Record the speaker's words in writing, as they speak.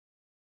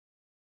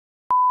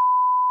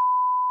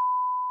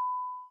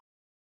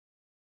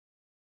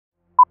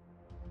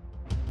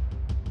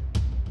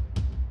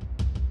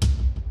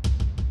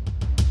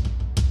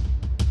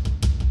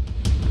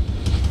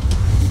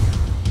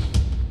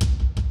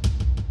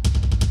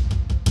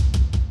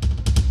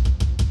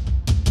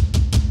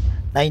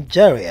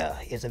Nigeria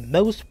is the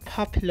most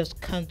populous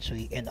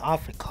country in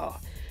Africa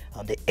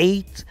and the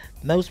eighth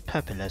most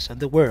populous in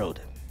the world.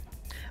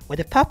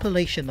 With a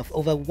population of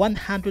over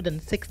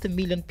 160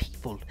 million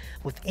people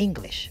with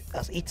English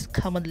as its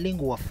common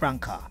lingua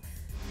franca,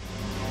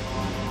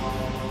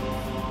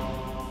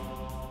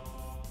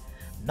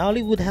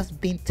 Nollywood has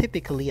been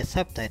typically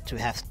accepted to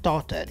have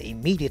started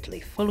immediately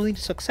following the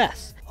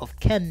success of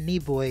Ken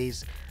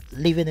Niboy's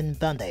Living in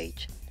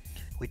Bondage,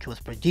 which was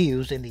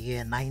produced in the year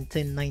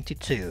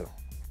 1992.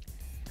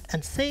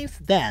 And since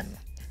then,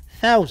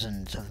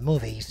 thousands of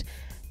movies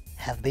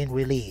have been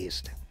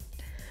released.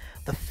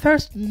 The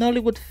first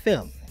Nollywood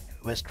film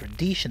was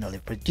traditionally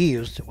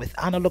produced with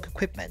analog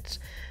equipment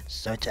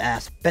such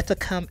as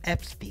Betacam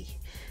XP,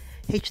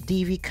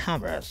 HDV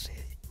cameras,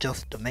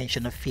 just to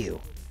mention a few.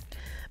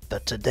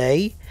 But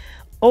today,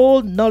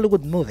 all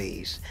Nollywood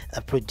movies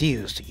are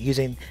produced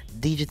using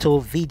digital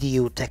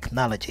video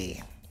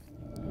technology.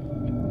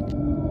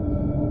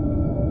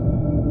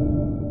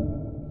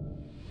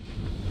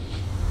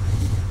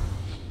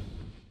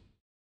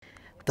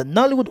 The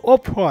Nollywood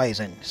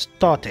Uprising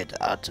started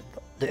at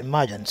the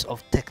emergence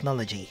of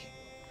technology,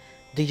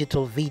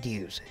 digital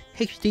videos,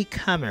 HD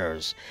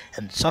cameras,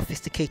 and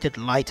sophisticated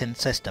lighting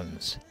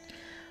systems.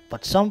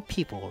 But some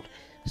people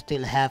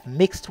still have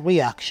mixed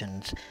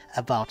reactions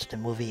about the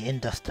movie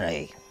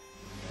industry.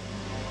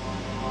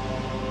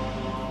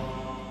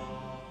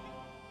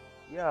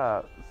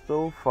 Yeah,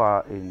 so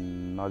far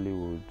in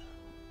Nollywood,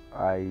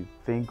 I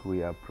think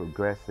we are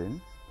progressing.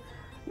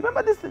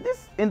 Remember,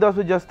 this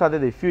industry just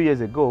started a few years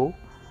ago,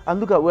 and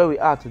look at where we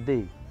are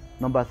today,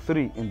 number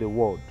 3 in the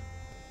world.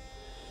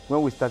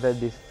 When we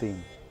started this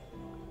thing,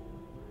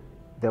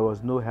 there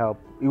was no help.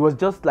 It was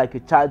just like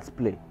a child's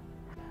play.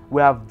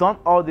 We have done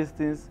all these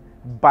things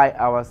by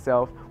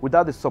ourselves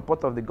without the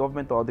support of the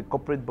government or the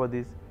corporate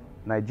bodies.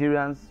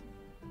 Nigerians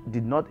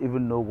did not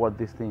even know what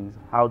these things,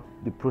 how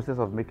the process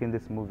of making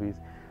these movies,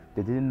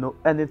 they didn't know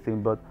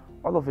anything. But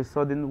all of a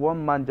sudden,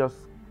 one man just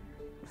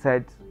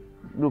said,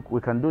 look,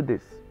 we can do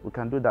this, we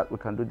can do that, we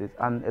can do this.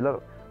 And a lot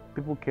of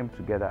people came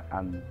together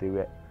and they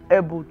were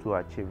able to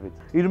achieve it.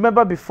 You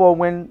remember before,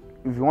 when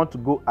if you want to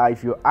go,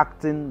 if you're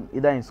acting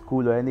either in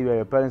school or anywhere,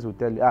 your parents will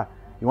tell you,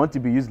 you want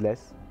to be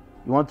useless,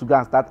 you want to go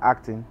and start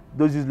acting,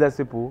 those useless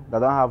people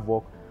that don't have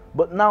work.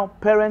 But now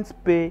parents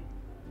pay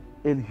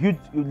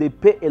they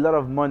pay a lot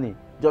of money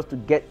just to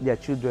get their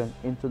children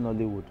into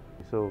Nollywood.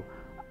 So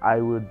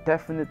I would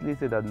definitely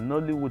say that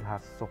Nollywood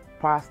has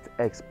surpassed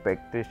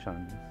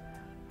expectations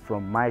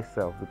from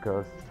myself,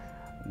 because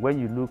when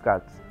you look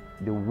at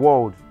the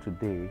world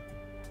today,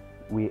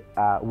 we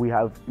are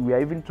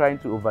even trying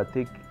to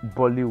overtake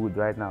Bollywood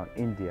right now,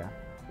 India.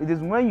 It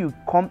is when you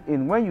come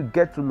in, when you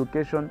get to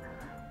location,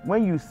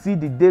 when you see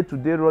the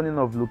day-to-day running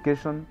of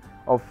location,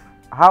 of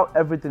how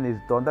everything is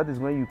done, that is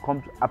when you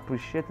come to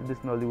appreciate this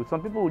Nollywood.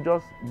 Some people will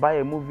just buy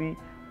a movie,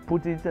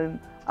 put it in,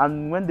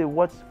 and when they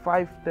watch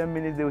 5-10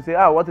 minutes, they will say,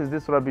 what is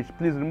this rubbish?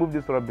 Please remove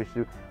this rubbish.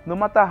 No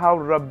matter how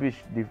rubbish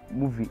the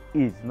movie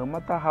is, no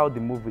matter how the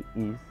movie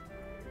is,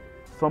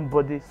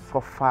 somebody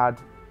suffered.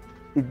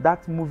 If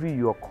that movie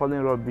you are calling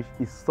rubbish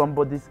is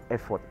somebody's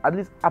effort, at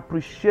least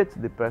appreciate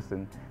the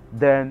person,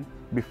 then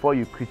before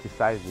you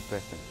criticize the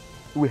person.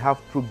 We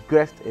have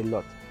progressed a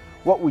lot.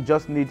 What we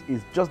just need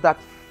is just that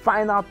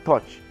final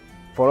touch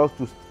for us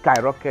to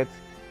skyrocket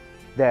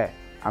there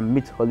and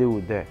meet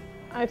Hollywood there.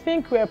 I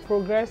think we are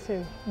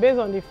progressing based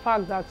on the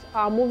fact that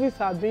our movies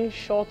are being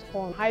shot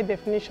on high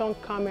definition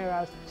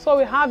cameras, so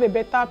we have a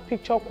better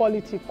picture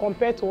quality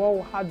compared to what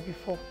we had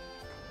before.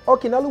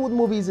 Okay, Nollywood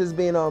movies has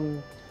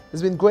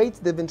been great.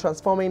 They've been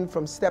transforming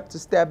from step to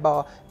step.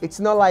 It's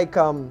not like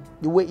the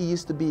way it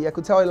used to be. I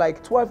could tell you,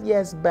 like 12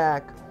 years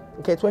back.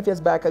 Okay, 12 years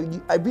back,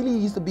 I really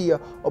used to be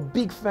a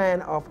big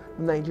fan of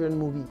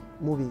Nigerian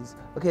movies.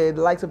 Okay,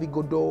 the likes of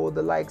Igodo,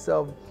 the likes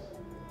of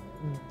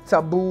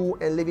Taboo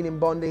and Living in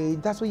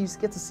Bondage. That's where you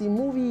get to see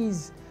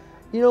movies.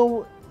 You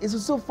know, it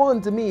was so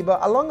fun to me. But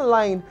along the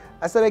line,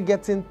 I started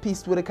getting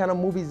pissed with the kind of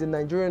movies the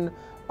Nigerian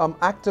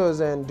actors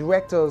and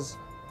directors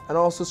and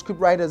also script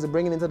writers are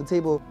bringing into the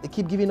table. They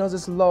keep giving us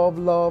this love,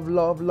 love,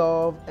 love,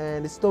 love,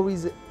 and the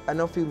stories are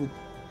not filled with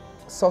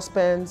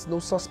suspense,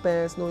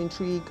 no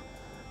intrigue,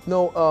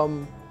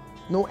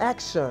 no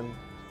action.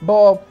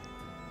 But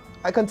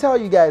I can tell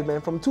you guys, man,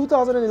 from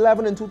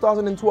 2011 and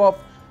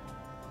 2012,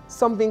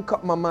 something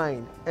caught my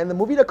mind. And the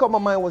movie that caught my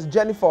mind was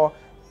Jennifer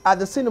at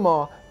the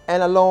cinema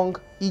and along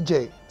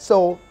EJ.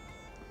 So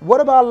what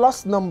about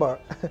Lost Number?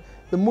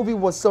 The movie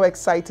was so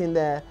exciting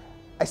that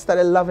I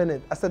started loving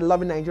it. I started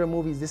loving Nigerian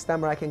movies this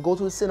time where I can go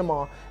to the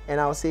cinema and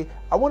I'll say,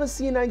 I want to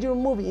see a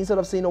Nigerian movie instead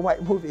of seeing a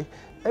white movie.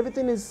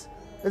 Everything is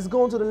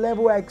going to the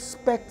level I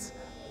expect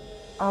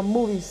our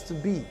movies to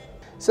be.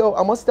 So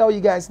I must tell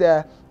you guys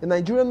that the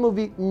Nigerian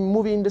movie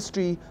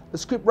industry, the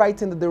script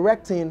writing, the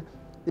directing,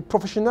 the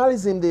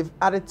professionalism they've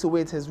added to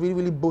it has really,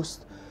 really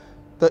boosted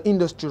the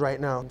industry right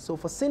now. So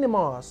for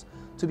cinemas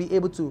to be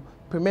able to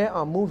premiere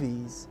our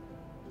movies,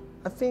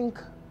 I think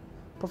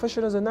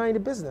professionals are now in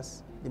the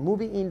business. The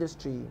movie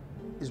industry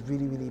is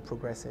really, really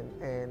progressing,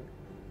 and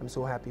I'm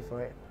so happy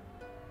for it.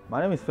 My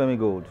name is Femi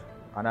Gold,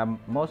 and I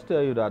must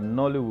tell you that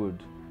Nollywood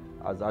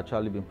has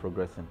actually been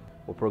progressing.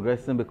 We're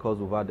progressing because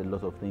we've had a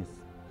lot of things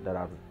that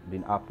have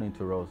been happening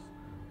to us.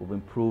 We've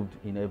improved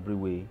in every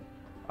way.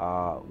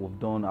 We've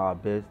done our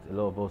best. A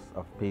lot of us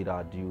have paid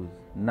our dues.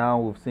 Now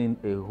we've seen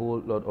a whole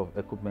lot of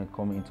equipment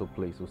coming into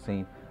place. We've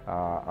seen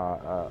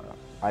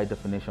high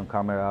definition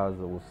cameras.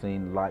 We've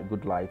seen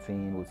good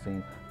lighting. We've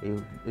seen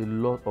a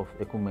lot of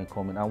equipment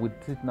coming, and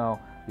with it now,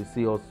 you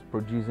see us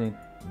producing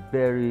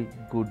very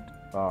good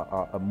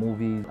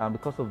movies. And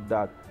because of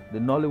that, the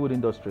Nollywood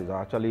industry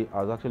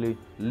has actually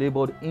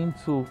labored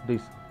into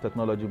this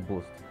technology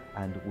boost,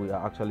 and we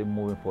are actually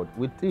moving forward.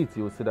 With it,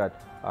 you will see that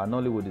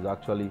Nollywood is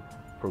actually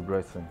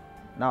progressing.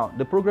 Now,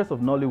 the progress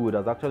of Nollywood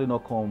has actually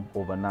not come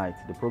overnight.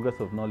 The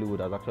progress of Nollywood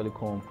has actually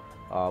come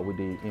with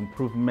the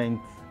improvement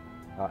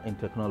in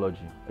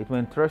technology. It will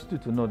interest you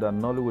to know that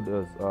Nollywood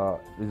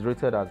is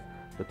rated as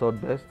the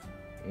third best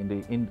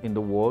in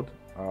the world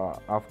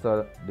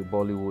after the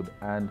Bollywood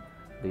and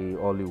the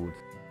Hollywood.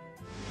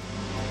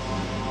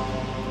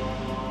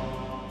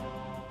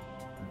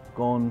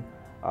 Gone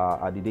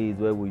are the days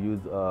where we use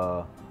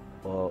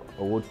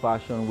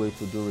old-fashioned ways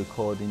to do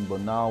recording,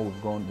 but now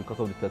we've gone, because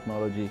of the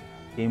technology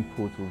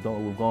input, we've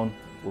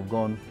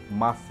gone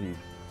massive.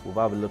 We've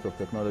had a lot of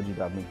technology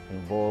that been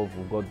involved.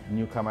 We've got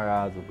new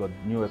cameras, we've got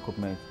new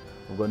equipment,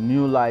 we've got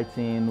new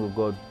lighting, we've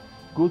got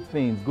good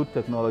things, good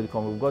technology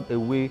coming. We've got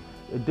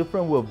a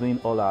different way of doing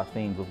all our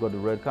things. We've got the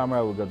Red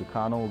camera, we've got the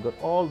Canon, we've got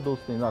all those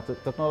things. Now,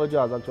 technology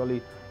has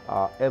actually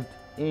helped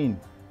in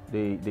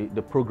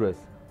the progress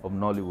of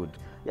Nollywood.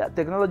 Yeah,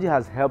 technology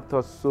has helped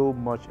us so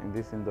much in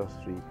this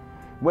industry.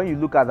 When you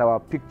look at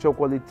our picture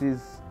qualities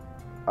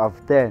of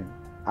then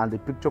and the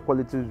picture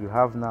qualities we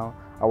have now,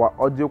 our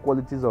audio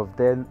qualities of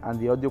then and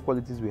the audio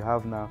qualities we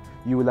have now,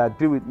 you will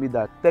agree with me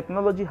that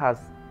technology has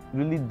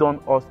really done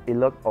us a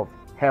lot of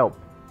help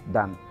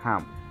than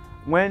harm.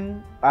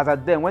 When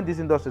this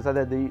industry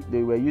started,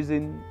 they were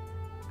using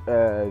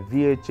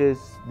VHS,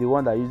 the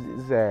one that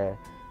uses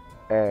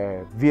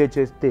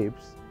VHS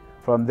tapes.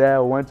 From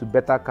there, we went to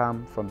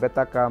Betacam. From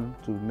Betacam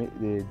to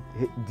the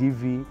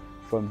DV.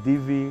 From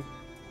DV,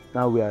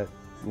 now we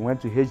went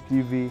to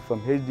HDV.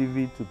 From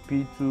HDV to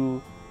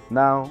P2.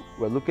 Now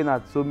we're looking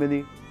at so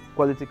many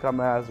quality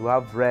cameras. We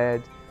have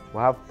Red, we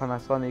have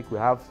Panasonic, we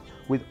have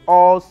with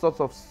all sorts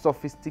of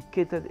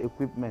sophisticated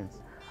equipment.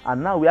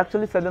 And now we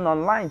actually sell them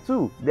online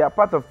too. They are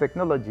part of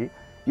technology.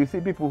 You see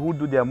people who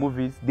do their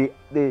movies,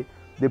 they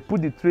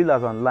put the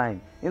trailers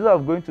online. Instead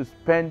of going to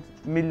spend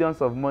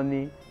millions of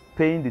money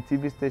paying the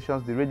TV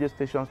stations, the radio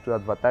stations to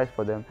advertise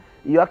for them,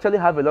 you actually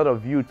have a lot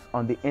of youths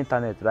on the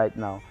internet right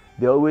now.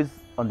 They're always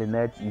on the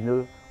net, you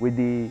know, with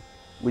the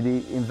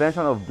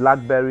invention of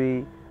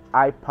BlackBerry,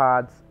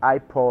 iPads,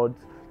 iPods.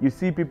 You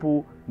see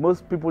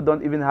most people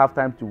don't even have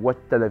time to watch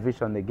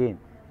television again.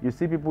 You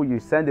see people, you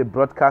send a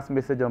broadcast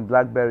message on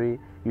BlackBerry,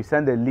 you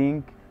send a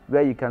link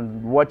where you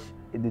can watch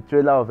the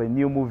trailer of a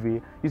new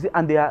movie. You see,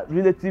 and they are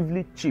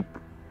relatively cheap.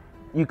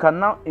 You can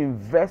now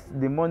invest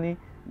the money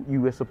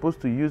you were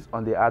supposed to use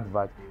on the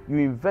advert, you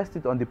invest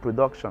it on the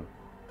production,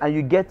 and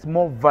you get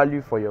more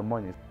value for your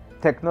money.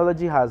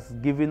 Technology has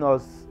given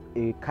us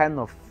a kind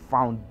of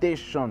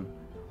foundation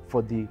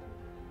for the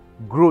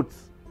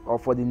growth or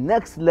for the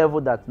next level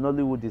that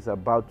Nollywood is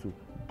about to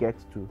get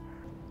to.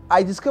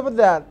 I discovered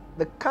that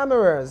the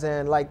cameras,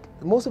 and like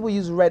most people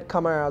use Red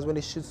cameras when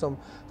they shoot some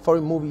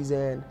foreign movies,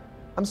 and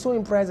I'm so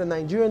impressed that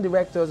Nigerian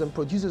directors and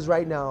producers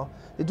right now,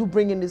 they do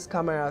bring in these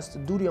cameras to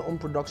do their own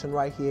production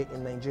right here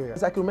in Nigeria.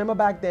 Because I can remember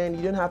back then,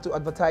 you didn't have to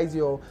advertise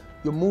your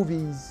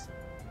movies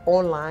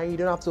online. You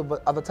don't have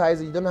to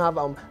advertise it. You don't have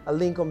a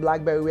link on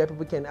BlackBerry where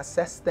people can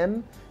access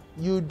them.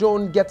 You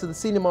don't get to the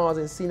cinemas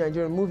and see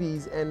Nigerian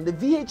movies. And the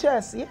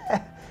VHS,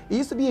 yeah. It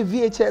used to be a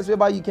VHS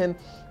whereby you can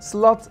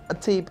slot a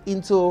tape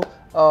into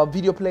a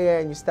video player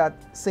and you start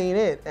seeing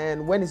it.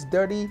 And when it's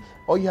dirty,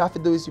 all you have to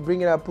do is you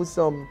bring it up, put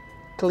some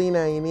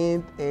cleaner in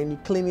it, and you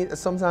clean it.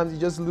 Sometimes you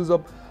just lose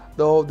up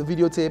the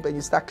videotape and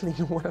you start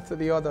cleaning one after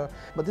the other.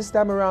 But this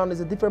time around,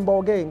 it's a different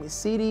ball game. It's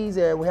CDs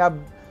and we have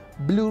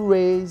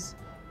Blu-rays,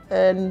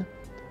 and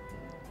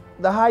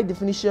the high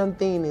definition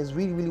thing is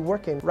really, really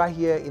working right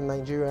here in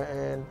Nigeria,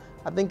 and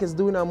I think it's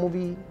doing our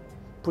movie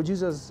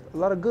producers a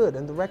lot of good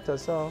and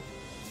directors. So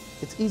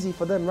it's easy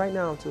for them right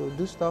now to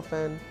do stuff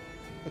and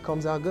it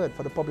comes out good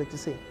for the public to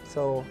see.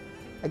 So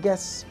I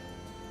guess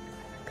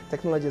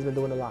technology has been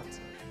doing a lot.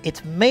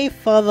 It may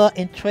further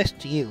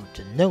interest you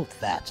to note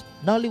that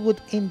Nollywood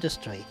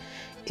industry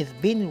is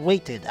being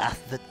rated as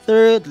the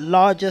third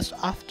largest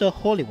after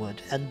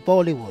Hollywood and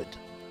Bollywood.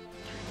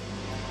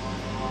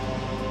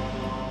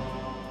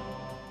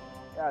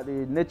 Yeah,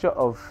 the nature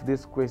of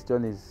this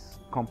question is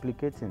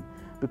complicating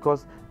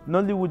because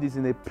Nollywood is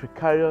in a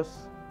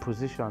precarious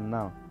position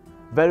now,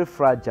 very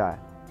fragile.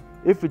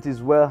 If it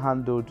is well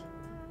handled,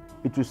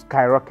 it will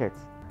skyrocket.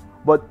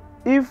 But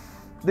if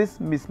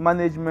this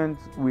mismanagement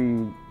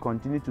we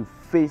continue to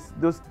face,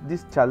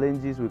 these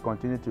challenges we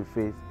continue to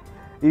face,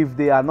 if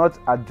they are not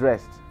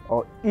addressed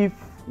or if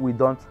we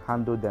don't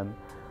handle them,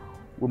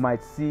 we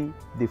might see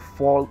the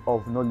fall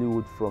of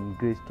Nollywood from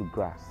grace to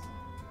grass.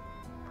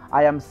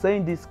 I am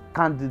saying this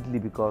candidly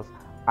because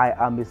I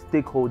am a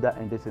stakeholder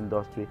in this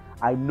industry.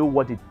 I know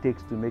what it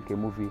takes to make a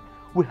movie.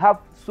 We have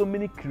so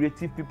many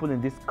creative people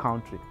in this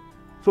country,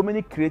 so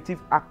many creative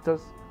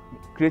actors,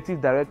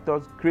 creative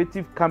directors,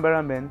 creative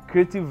cameramen,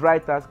 creative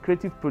writers,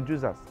 creative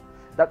producers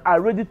that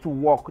are ready to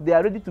work. They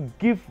are ready to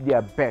give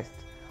their best.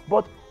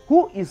 But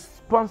who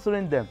is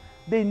sponsoring them?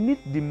 They need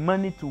the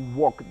money to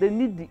work. They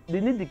need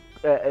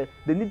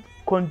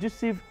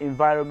conducive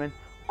environment,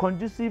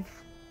 conducive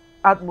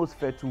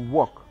atmosphere to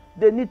work.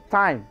 They need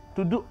time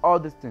to do all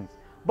these things,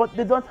 but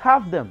they don't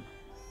have them.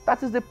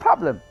 That is the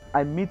problem.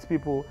 I meet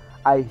people,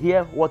 I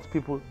hear what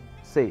people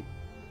say.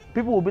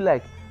 People will be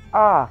like,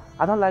 I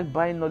don't like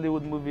buying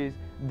Nollywood movies.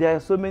 There are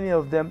so many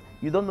of them.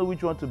 You don't know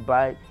which one to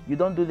buy. You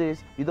don't do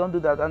this, you don't do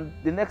that. And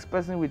the next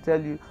person will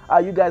tell you,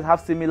 you guys have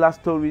similar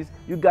stories.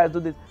 You guys do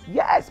this.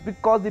 Yes,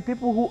 because the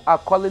people who are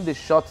calling the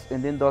shots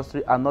in the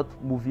industry are not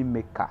movie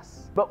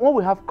makers. But when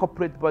we have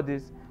corporate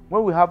bodies,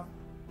 when we have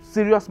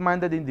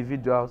serious-minded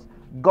individuals,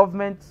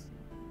 governments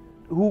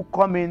who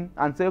come in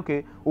and say,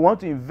 okay, we want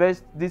to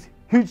invest this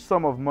huge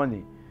sum of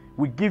money.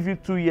 We give you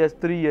 2 years,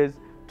 3 years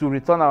to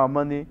return our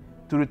money,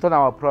 to return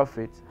our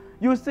profits.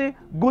 You see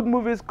good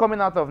movies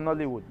coming out of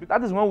Nollywood.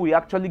 That is when we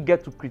actually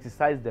get to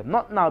criticize them.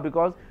 Not now,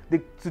 because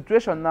the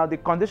situation now, the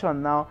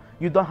condition now,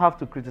 you don't have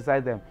to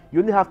criticize them.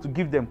 You only have to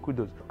give them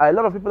kudos. A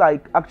lot of people are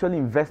actually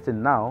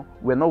investing now.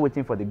 We're not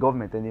waiting for the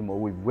government anymore.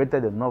 We've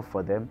waited enough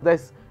for them.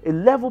 There's a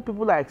level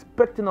people are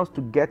expecting us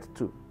to get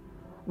to.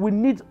 We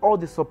need all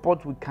the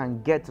support we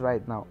can get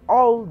right now,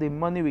 all the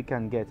money we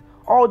can get,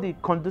 all the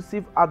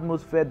conducive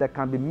atmosphere that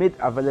can be made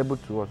available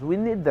to us. We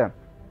need them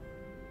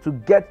to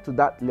get to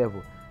that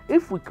level.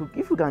 If we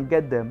can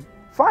get them,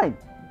 fine.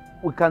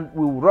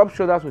 We'll rub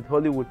shoulders with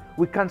Hollywood.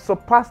 We can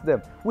surpass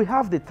them. We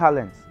have the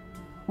talents.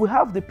 We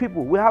have the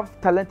people. We have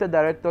talented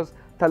directors,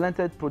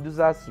 talented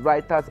producers,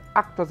 writers,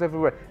 actors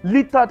everywhere,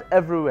 littered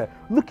everywhere,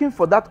 looking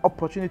for that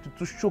opportunity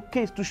to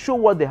showcase, to show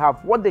what they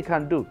have, what they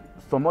can do.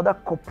 Some other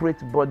corporate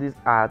bodies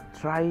are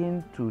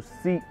trying to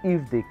see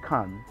if they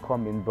can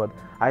come in, but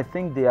I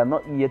think they are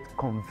not yet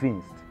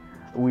convinced.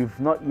 We've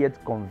not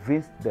yet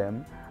convinced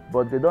them,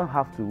 but they don't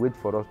have to wait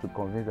for us to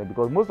convince them,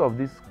 because most of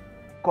these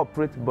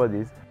corporate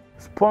bodies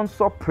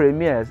sponsor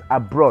premieres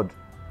abroad,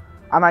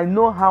 and I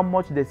know how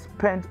much they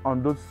spend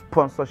on those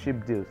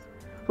sponsorship deals.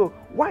 So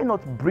why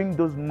not bring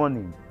those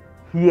money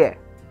here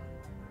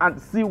and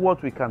see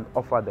what we can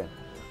offer them?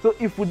 So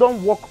if we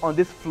don't work on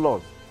these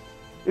flaws,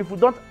 if we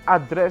don't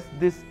address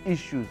these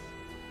issues,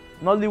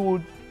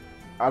 Nollywood,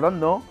 I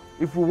don't know,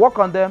 if we work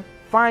on them,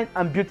 fine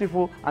and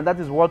beautiful, and that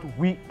is what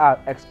we are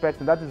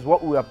expecting, that is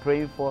what we are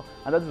praying for,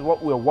 and that is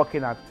what we are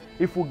working at.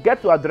 If we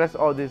get to address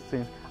all these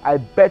things, I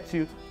bet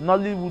you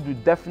Nollywood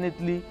will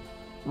definitely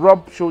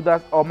rub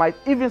shoulders or might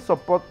even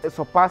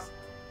surpass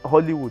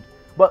Hollywood.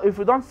 But if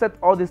we don't set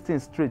all these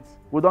things straight,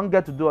 we don't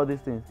get to do all these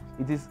things,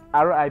 it is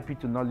RIP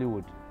to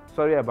Nollywood.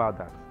 Sorry about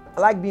that. I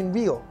like being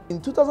real.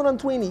 In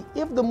 2020,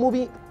 if the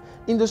movie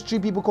industry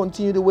people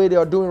continue the way they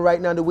are doing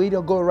right now, the way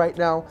they're going right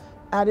now,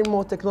 adding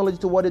more technology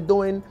to what they're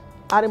doing,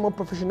 adding more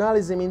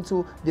professionalism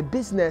into the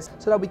business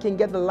so that we can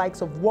get the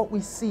likes of what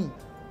we see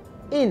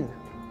in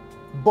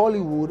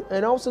Bollywood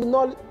and also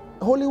not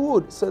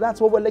Hollywood. So that's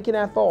what we're looking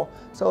at for.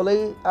 So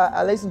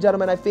ladies and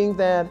gentlemen, I think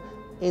that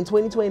in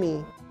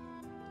 2020,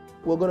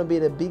 we're going to be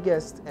the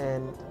biggest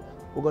and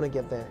we're going to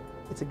get there.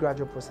 It's a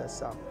gradual process.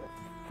 So.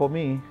 For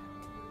me,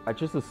 I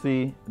choose to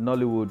see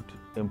Nollywood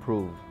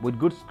improve with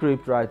good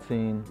script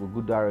writing, with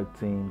good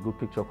directing, good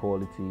picture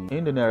quality.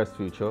 In the nearest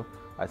future,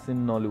 I see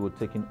Nollywood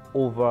taking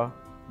over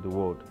the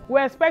world.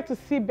 We expect to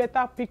see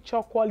better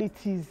picture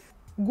qualities,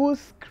 good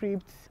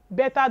scripts,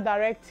 better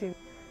directing,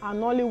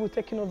 and Nollywood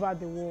taking over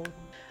the world.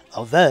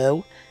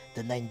 Although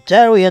the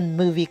Nigerian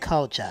movie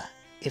culture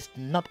is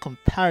not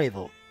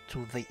comparable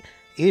to the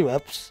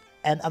Europe's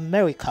and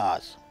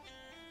America's,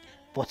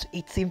 but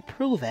it's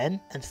improving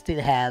and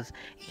still has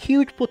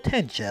huge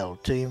potential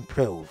to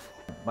improve.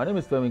 My name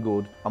is Femi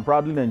Gold. I'm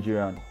proudly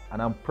Nigerian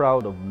and I'm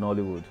proud of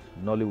Nollywood.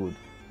 Nollywood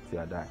till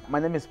I die. My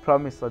name is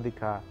Promise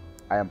Sodika.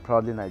 I am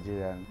proudly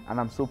Nigerian and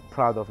I'm so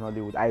proud of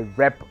Nollywood. I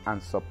rep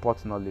and support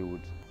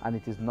Nollywood, and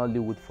it is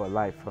Nollywood for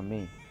life for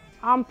me.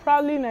 I'm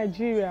proudly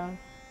Nigerian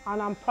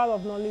and I'm proud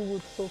of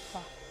Nollywood so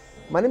far.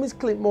 My name is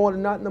Clint Moore, the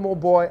Not No More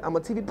Boy. I'm a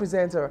TV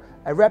presenter.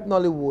 I rep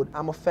Nollywood.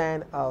 I'm a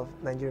fan of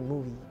Nigerian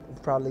movie. I'm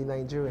proudly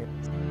Nigerian.